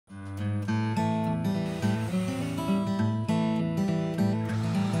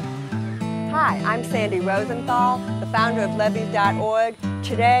Hi, I'm Sandy Rosenthal, the founder of Levee.org.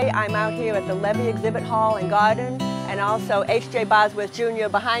 Today I'm out here at the Levee Exhibit Hall and Garden, and also H.J. Bosworth Jr.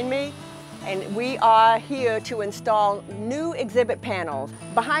 behind me. And we are here to install new exhibit panels.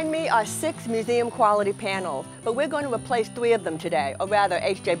 Behind me are 6 museum quality panels, but we're going to replace 3 of them today, or rather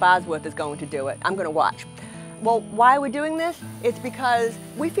H.J. Bosworth is going to do it. I'm going to watch. Well, why are we doing this? It's because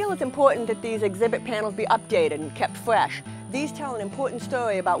we feel it's important that these exhibit panels be updated and kept fresh. These tell an important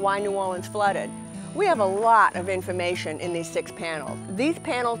story about why New Orleans flooded. We have a lot of information in these 6 panels. These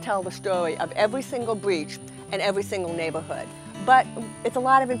panels tell the story of every single breach and every single neighborhood. But it's a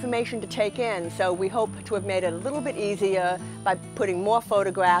lot of information to take in, so we hope to have made it a little bit easier by putting more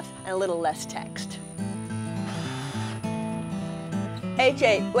photographs and a little less text.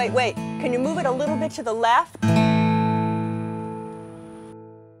 AJ, wait, can you move it a little bit to the left?